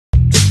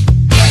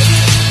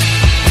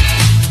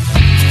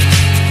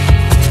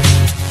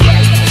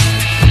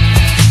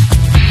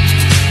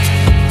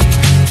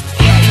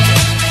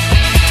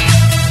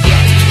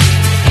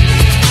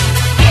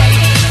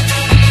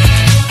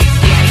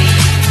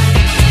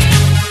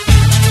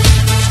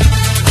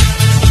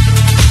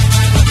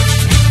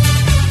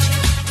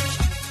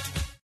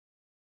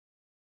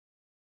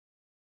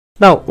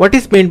Now, what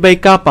is meant by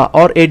CAPA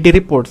or AD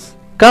reports?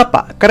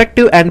 CAPA,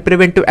 Corrective and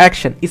Preventive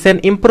Action, is an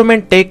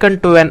improvement taken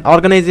to an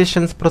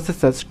organization's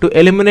processes to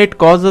eliminate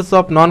causes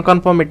of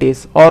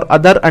non-conformities or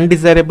other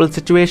undesirable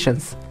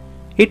situations.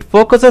 It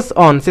focuses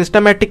on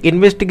systematic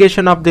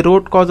investigation of the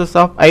root causes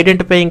of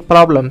identifying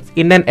problems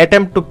in an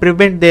attempt to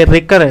prevent their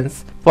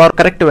recurrence for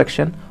corrective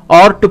action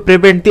or to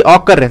prevent the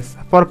occurrence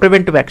for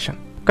preventive action.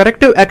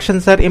 Corrective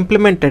actions are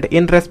implemented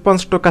in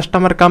response to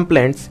customer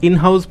complaints,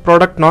 in-house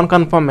product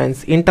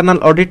non-conformance,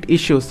 internal audit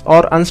issues,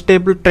 or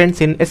unstable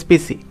trends in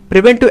SPC.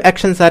 Preventive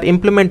actions are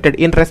implemented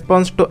in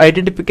response to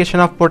identification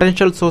of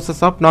potential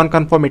sources of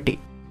non-conformity.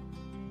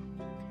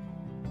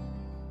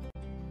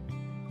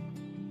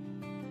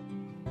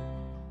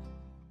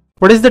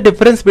 What is the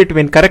difference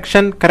between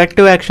correction,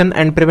 corrective action,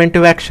 and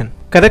preventive action?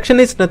 Correction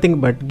is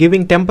nothing but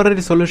giving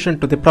temporary solution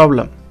to the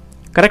problem.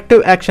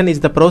 Corrective action is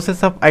the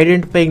process of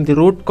identifying the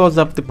root cause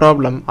of the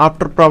problem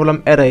after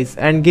problem arises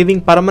and giving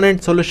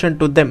permanent solution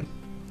to them.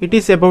 It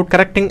is about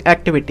correcting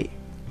activity.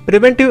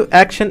 Preventive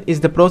action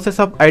is the process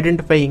of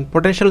identifying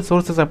potential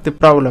sources of the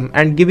problem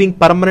and giving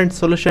permanent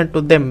solution to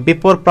them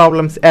before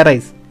problems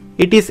arise.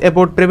 It is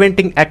about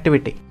preventing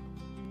activity.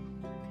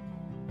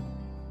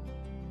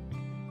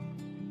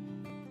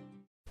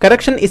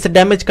 Correction is a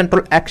damage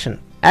control action.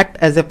 Act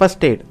as a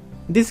first aid.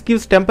 This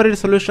gives temporary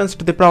solutions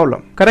to the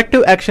problem.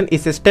 Corrective action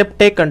is a step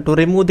taken to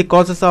remove the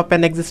causes of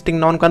an existing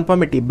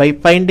non-conformity by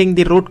finding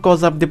the root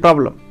cause of the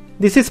problem.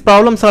 This is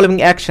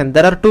problem-solving action.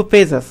 There are two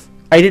phases.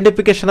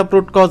 Identification of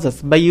root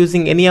causes by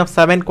using any of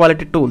 7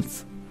 quality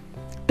tools.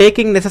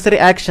 Taking necessary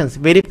actions,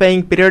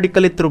 verifying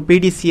periodically through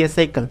PDCA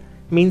cycle,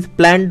 means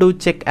plan, do,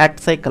 check, act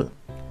cycle.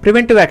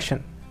 Preventive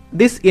action.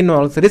 This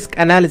involves risk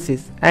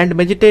analysis and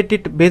mediate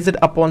it based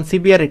upon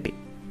severity.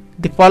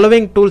 The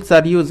following tools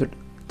are used: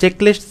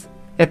 checklists,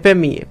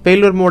 FMEA,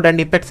 failure mode and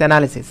effects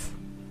analysis.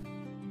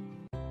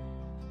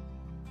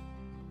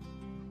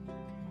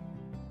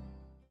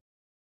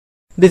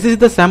 This is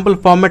the sample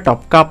format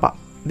of CAPA.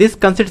 This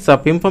consists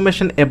of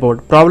information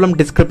about problem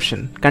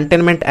description,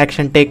 containment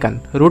action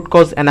taken, root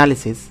cause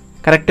analysis,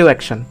 corrective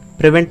action,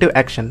 preventive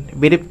action,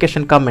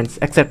 verification comments,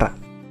 etc.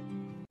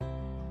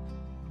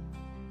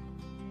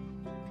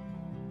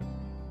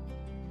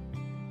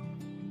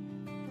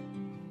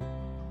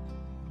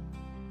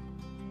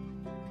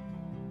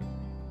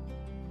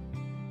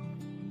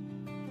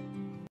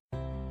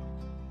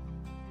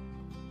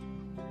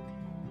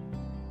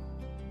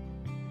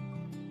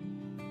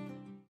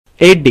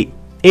 AD.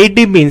 AD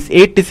means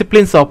 8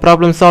 disciplines of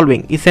problem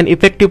solving is an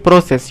effective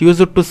process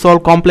used to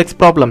solve complex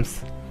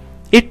problems.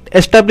 It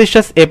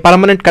establishes a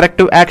permanent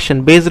corrective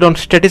action based on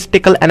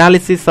statistical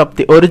analysis of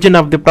the origin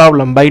of the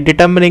problem by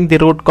determining the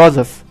root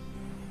causes.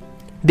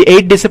 The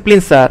 8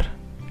 disciplines are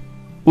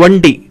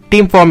 1D,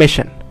 team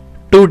formation,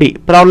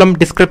 2D, problem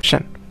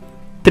description,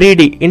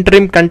 3D,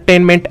 interim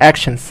containment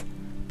actions,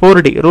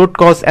 4D, root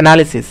cause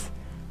analysis,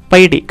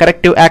 5D,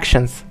 corrective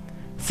actions,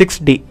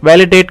 6D,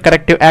 validate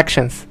corrective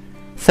actions,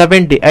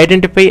 7D,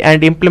 identify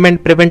and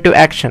implement preventive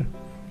action,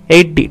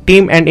 8D,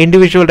 team and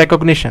individual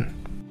recognition.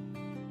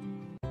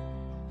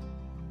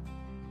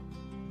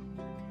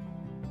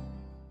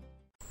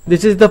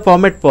 This is the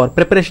format for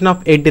preparation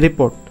of 8D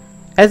report.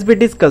 As we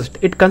discussed,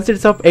 it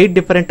consists of 8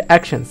 different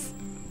actions: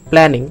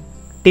 planning,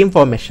 team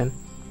formation,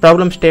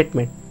 problem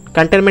statement,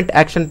 containment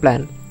action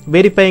plan,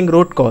 verifying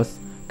root cause,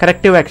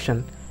 corrective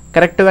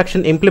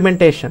action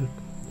implementation,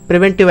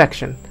 preventive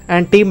action,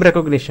 and team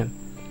recognition.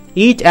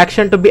 Each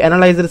action to be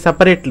analyzed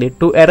separately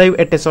to arrive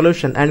at a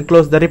solution and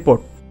close the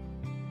report.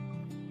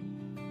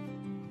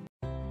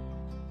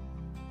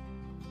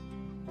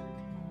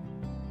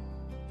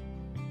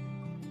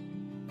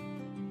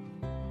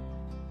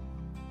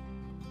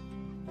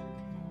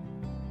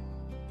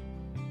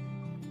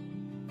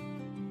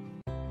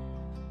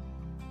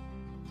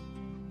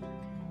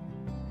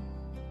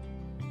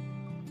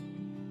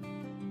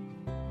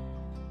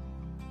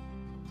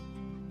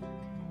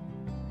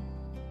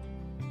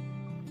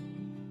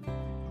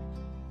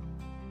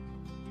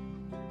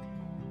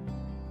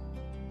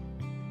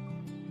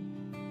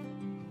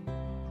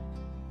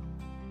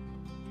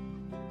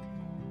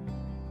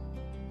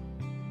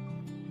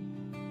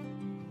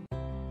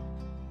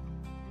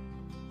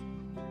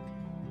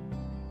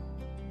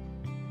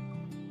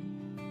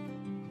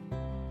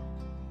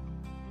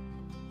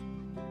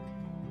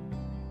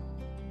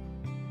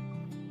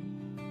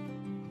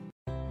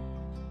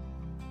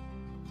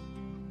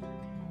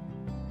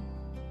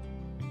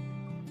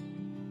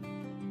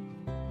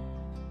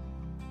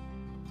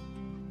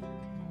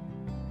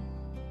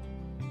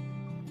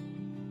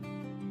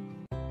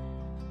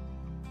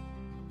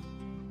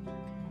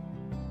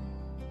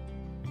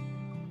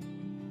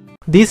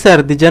 These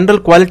are the general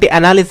quality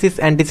analysis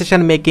and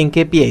decision making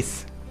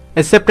KPIs: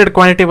 accepted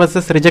quantity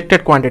versus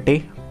rejected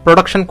quantity,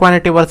 production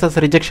quantity versus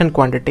rejection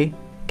quantity,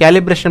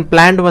 calibration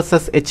planned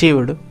versus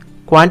achieved,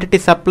 quantity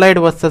supplied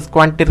versus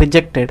quantity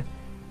rejected,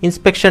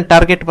 inspection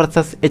target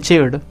versus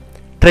achieved,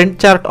 trend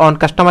chart on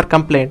customer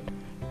complaint,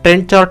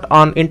 trend chart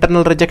on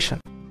internal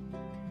rejection.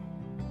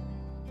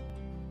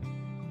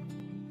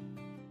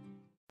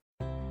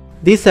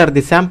 These are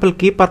the sample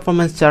key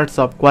performance charts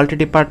of quality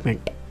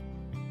department.